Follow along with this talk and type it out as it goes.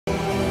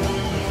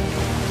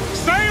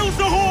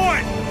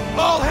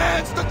All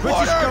hands to British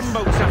quarters!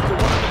 gunboats after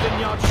one of the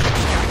vineyard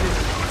ships, Captain.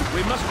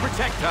 We must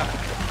protect her.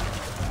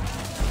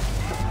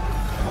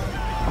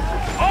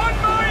 On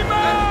my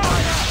mark!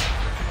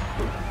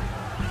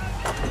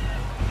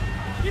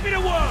 Give it a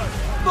word!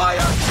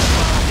 Fire!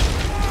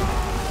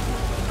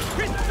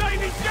 His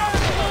Davy's down,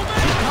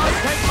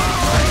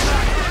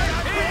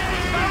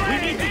 We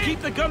need to keep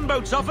the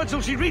gunboats off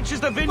until she reaches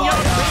the vineyard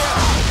pier.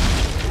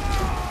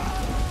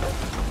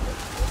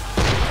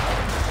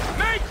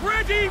 Make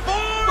ready, boys!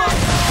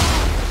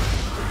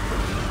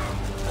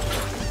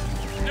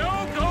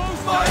 No go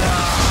fire!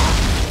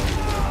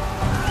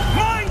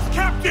 Mines,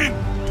 Captain!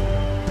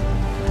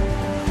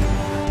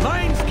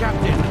 Mines,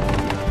 Captain!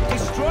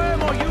 Destroy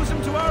them or use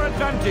them to our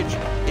advantage.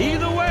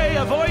 Either way,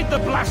 avoid the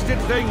blasted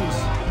things.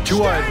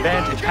 To our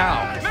advantage,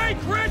 how? Make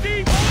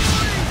ready, boys!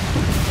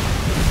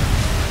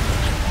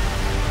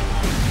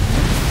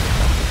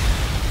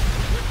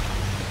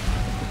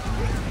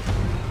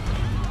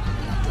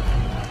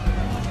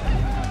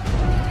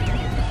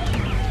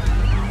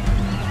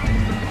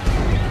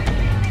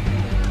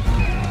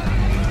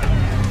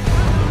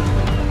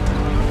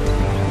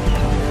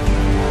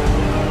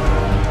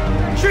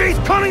 She's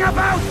coming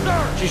about,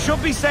 sir! She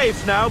should be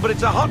safe now, but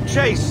it's a hot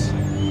chase.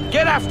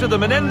 Get after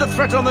them and end the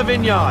threat on the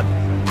vineyard.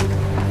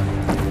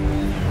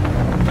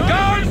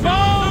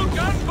 Gunboat!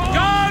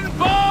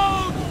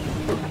 Gunboat!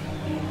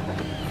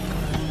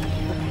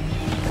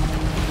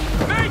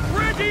 Make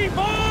ready,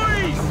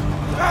 boys!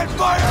 And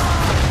fire!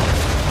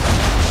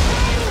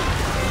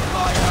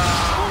 Fire!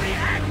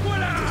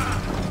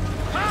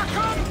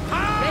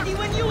 Ready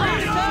when you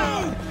are,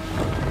 sir!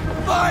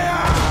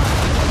 Fire!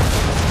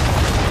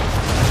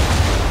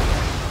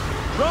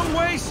 Wrong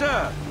way,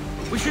 sir.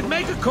 We should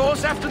make a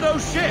course after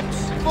those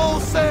ships. Full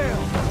sail!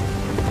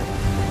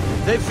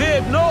 They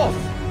veered north.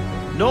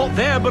 Not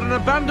there, but an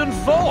abandoned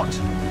fort.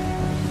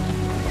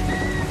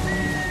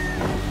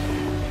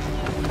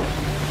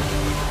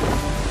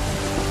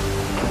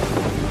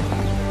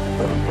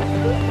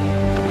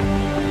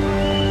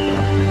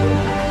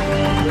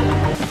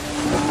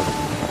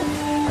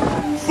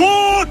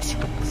 Fort!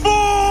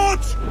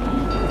 Fort!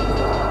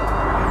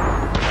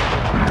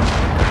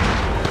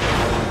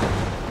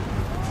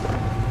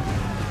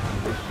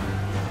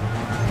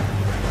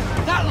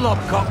 That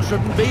lobcock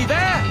shouldn't be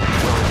there.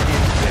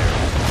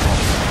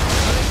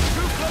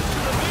 Too close to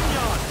the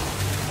vineyard.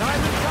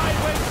 Time and tide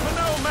waits for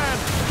no man.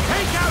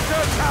 Take out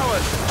her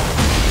towers.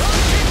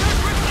 Don't keep us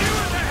with you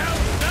in the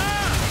helm, sir.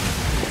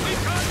 We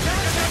can't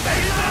take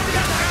it.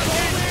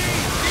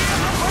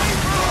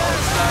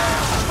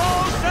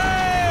 Full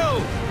sail!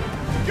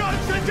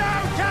 Guns are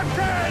down,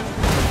 Captain!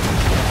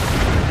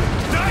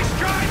 Nice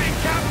driving,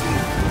 Captain!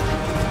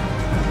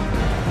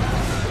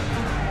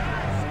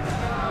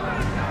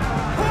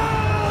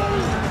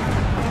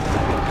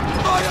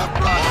 Fire,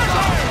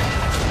 brother!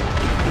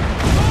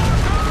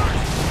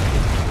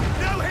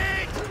 No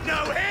hit! No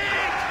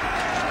hit!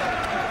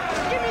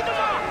 Give me the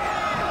mark!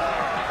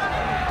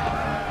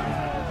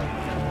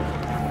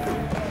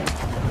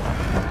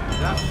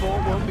 That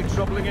fort won't be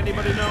troubling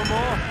anybody no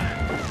more.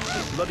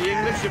 Bloody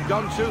English have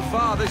gone too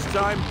far this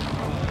time.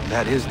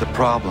 That is the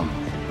problem.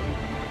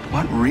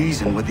 What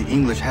reason would the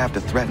English have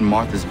to threaten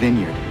Martha's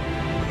Vineyard?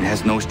 It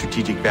has no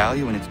strategic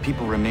value and its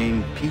people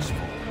remain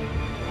peaceful.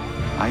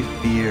 I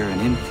fear an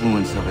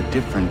influence of a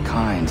different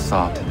kind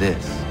saw to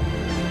this.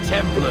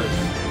 Templars.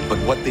 But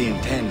what they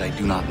intend, I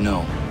do not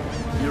know.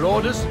 Your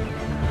orders?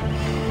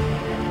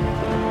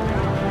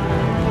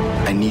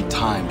 I need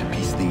time to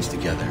piece things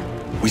together.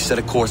 We set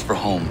a course for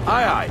home.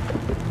 Aye, aye.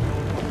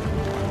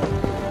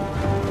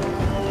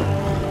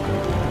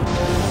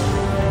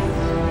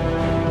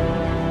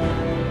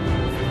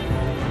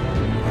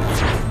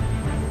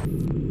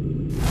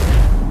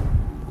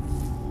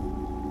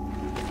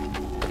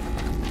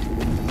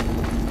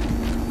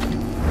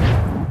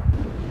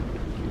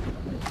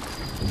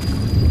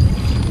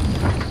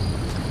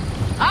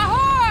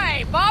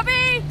 Ahoy,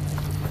 Bobby!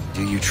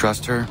 Do you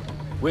trust her?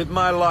 With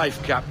my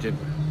life, Captain.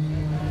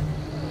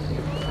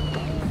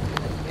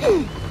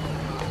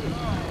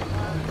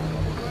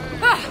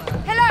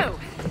 Hello.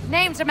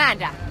 Name's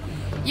Amanda.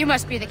 You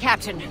must be the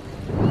captain.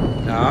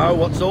 Now,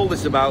 what's all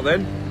this about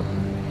then?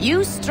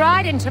 You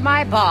stride into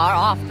my bar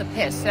off the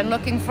piss and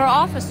looking for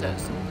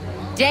officers.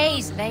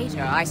 Days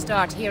later, I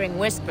start hearing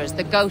whispers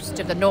the ghost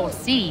of the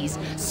North Seas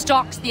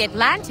stalks the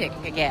Atlantic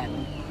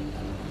again.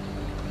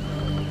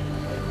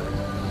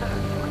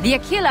 The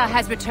Aquila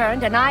has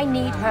returned and I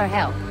need her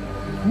help.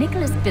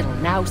 Nicholas Biddle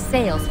now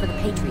sails for the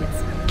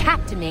Patriots,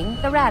 captaining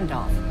the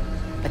Randolph.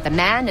 But the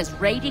man is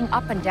raiding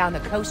up and down the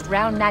coast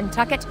round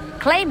Nantucket,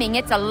 claiming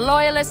it's a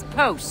loyalist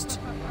post.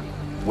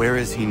 Where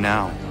is he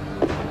now?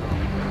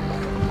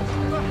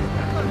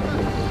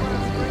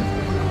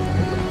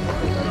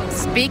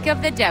 Speak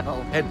of the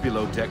devil. Head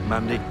below deck,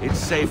 Mandy. It's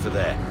safer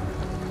there.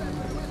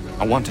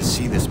 I want to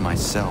see this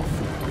myself.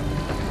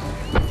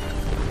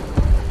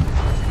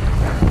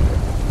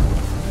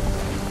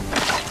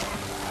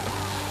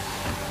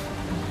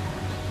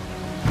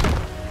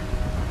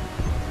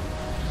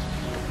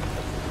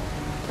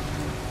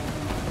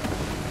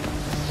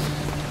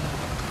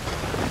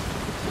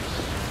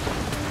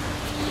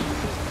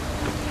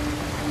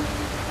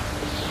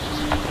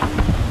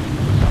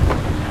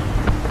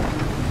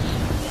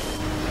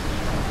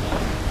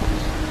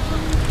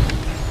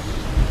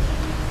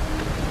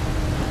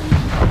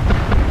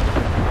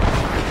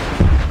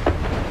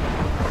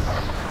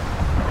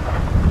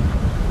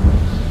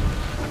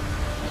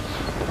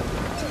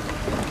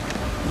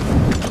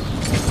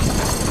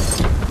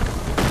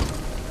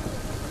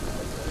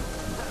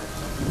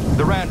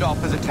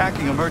 Randolph is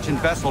attacking a merchant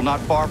vessel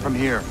not far from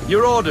here.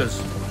 Your orders.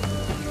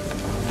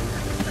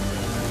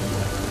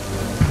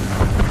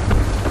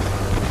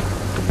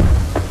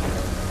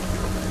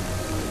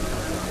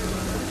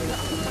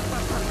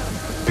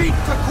 Beat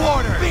to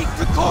quarters! Beat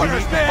to We quarters,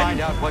 need to men! find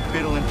out what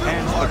Biddle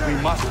intends, but we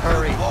must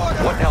hurry.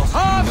 What else do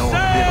Half you know of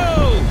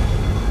Biddle?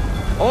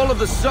 sail! All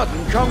of a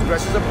sudden,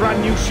 Congress has a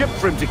brand new ship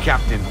for him to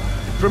captain.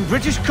 From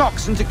British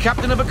coxswain to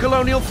captain of a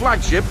colonial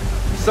flagship,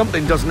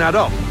 something doesn't add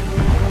up.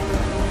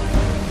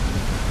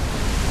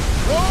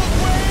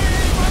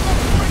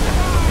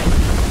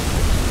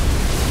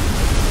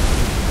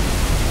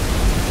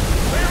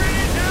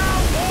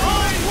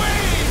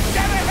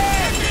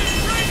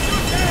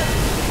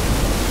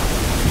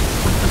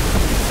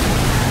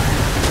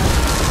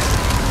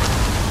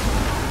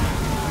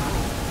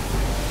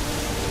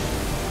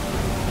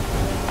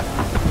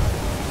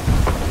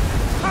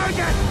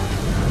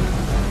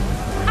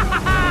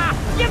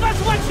 Give us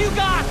what you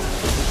got!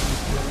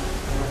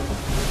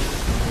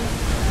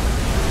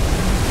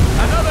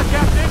 Another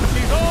captain,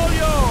 she's all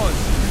yours!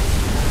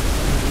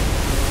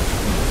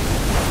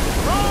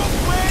 Wrong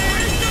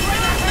way!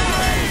 Straight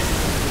ahead!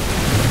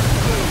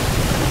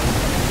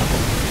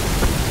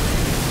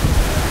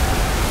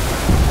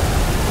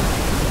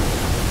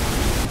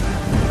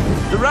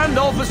 The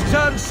Randolph has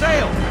turned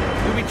sail.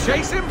 Do we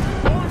chase him? We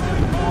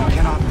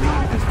cannot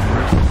leave this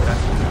merchant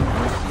vessel to the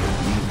mercy of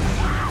the English.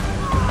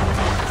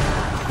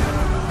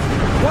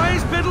 Why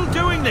is Biddle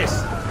doing this?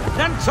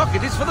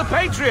 Nantucket is for the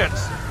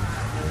Patriots.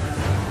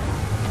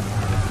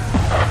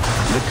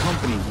 The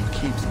company he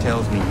keeps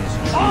tells me is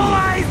true. All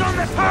eyes on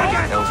the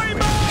target!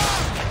 Elsewhere.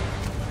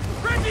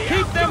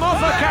 Keep them off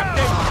her,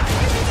 Captain!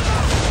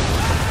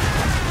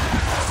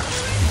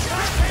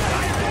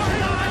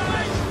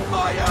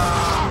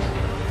 Fire!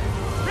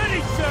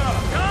 Ready, sir!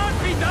 Can't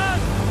be done!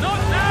 Not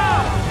now!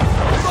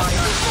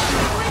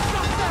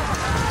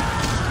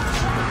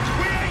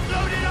 We ain't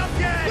loaded up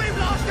yet! We've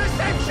lost a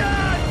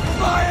section!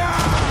 Fire!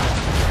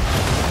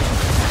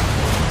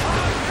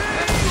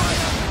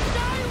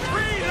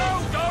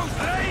 Reload those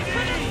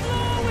ladies!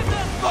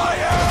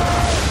 Fire!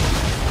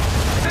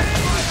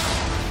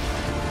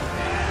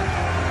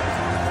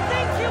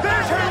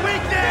 There's her A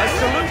weakness!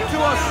 salute to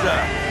us, sir.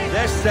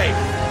 They're safe.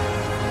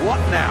 What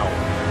now?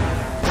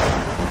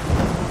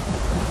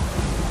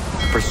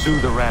 Pursue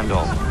the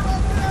Randolph.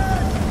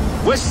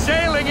 We're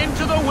sailing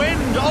into the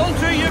wind.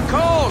 Alter your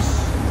course.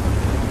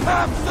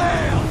 Half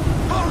sail!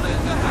 Hold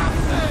in the half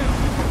sail!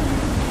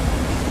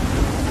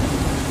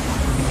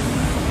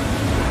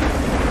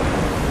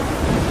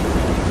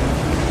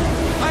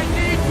 I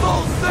need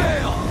full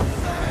sail!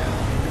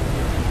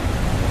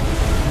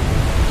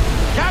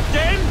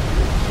 Captain!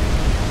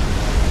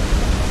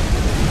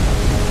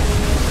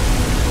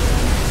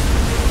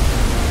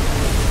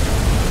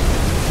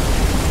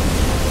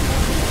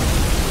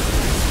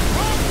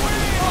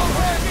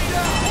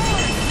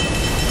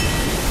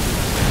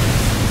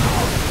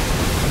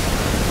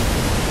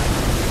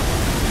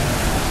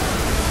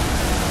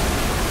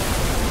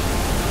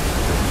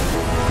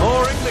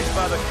 More English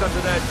by the cut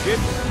of their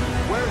jibs.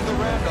 Where's the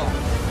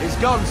Randolph? He's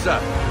gone, sir.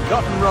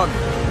 Got and run.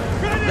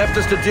 Left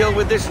us to deal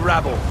with this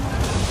rabble.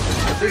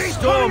 As this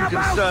storm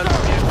concerns...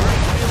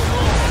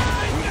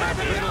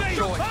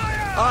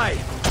 Aye.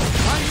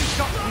 Find you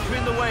shot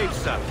between the waves,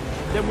 sir.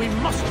 Then we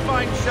must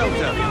find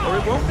shelter, or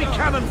it won't be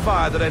cannon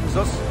fire that ends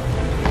us.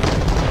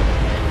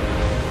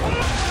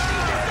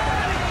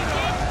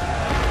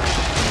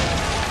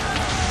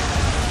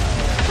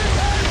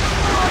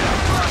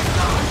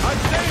 I'd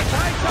say it's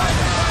high time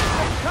we find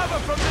some cover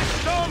from this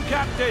storm,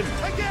 Captain.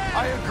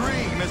 I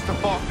agree, Mr.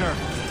 Faulkner.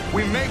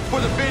 We make for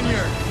the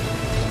vineyard.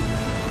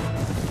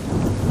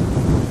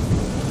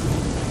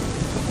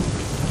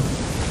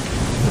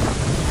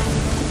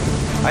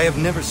 I have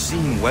never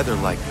seen weather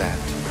like that.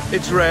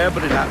 It's rare,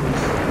 but it happens.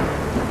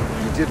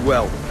 You did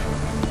well.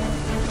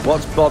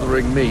 What's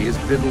bothering me is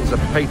Biddle's a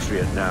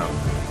patriot now.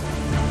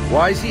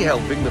 Why is he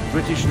helping the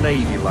British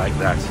Navy like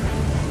that?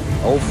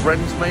 Old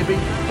friends, maybe?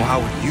 Well,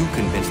 how would you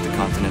convince the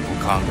Continental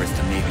Congress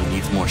the Navy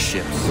needs more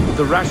ships?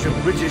 The rash of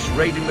British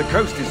raiding the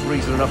coast is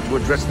reason enough to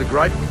address the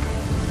gripe.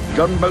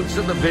 Gunboats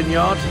at the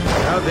vineyard,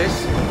 now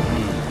this.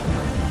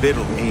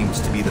 Biddle aims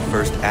to be the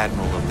first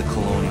admiral of the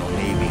colonial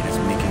navy and is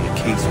making a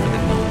case for the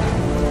need.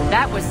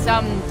 That was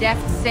some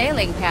deft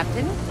sailing,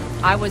 Captain.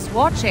 I was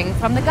watching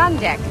from the gun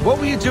deck. What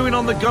were you doing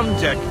on the gun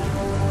deck?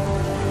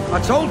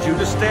 I told you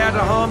to stay out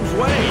of harm's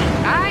way.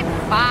 I'm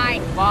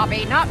fine,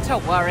 Bobby, not to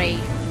worry.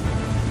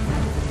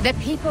 The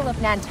people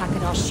of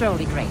Nantucket are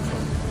surely grateful.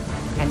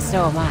 And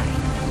so am I.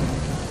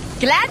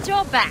 Glad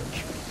you're back.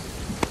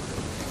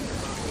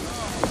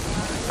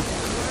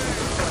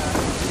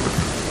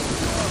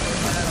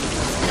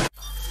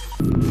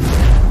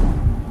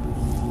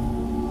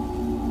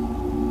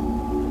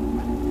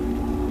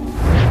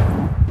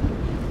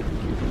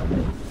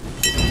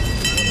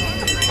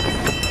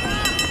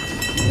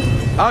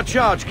 Our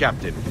charge,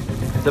 Captain.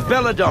 The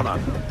Belladonna,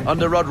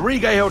 under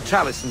Rodrigo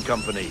Talis and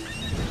Company.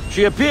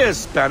 She appears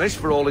Spanish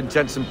for all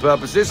intents and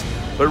purposes,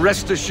 But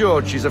rest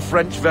assured, she's a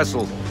French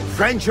vessel.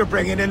 French are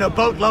bringing in a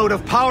boatload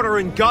of powder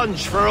and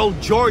guns for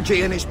old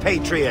Georgie and his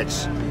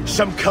patriots.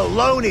 Some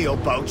colonial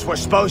boats were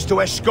supposed to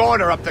escort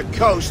her up the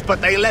coast,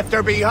 but they left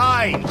her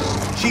behind.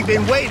 She's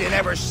been waiting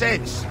ever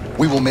since.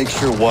 We will make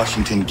sure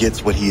Washington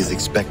gets what he is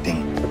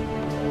expecting.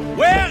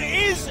 Where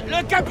is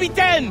le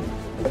capitaine?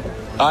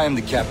 I am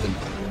the captain.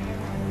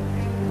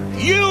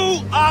 You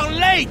are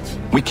late!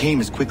 We came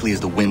as quickly as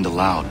the wind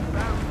allowed.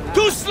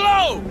 Too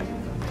slow!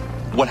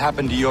 What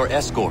happened to your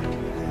escort?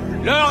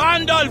 Le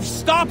Randolph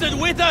started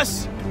with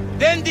us,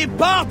 then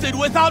departed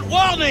without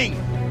warning.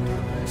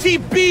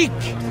 Typique!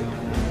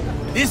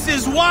 This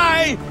is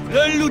why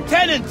the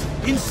lieutenant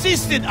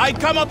insisted I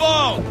come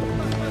aboard.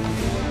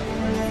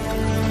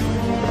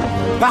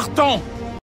 Partons!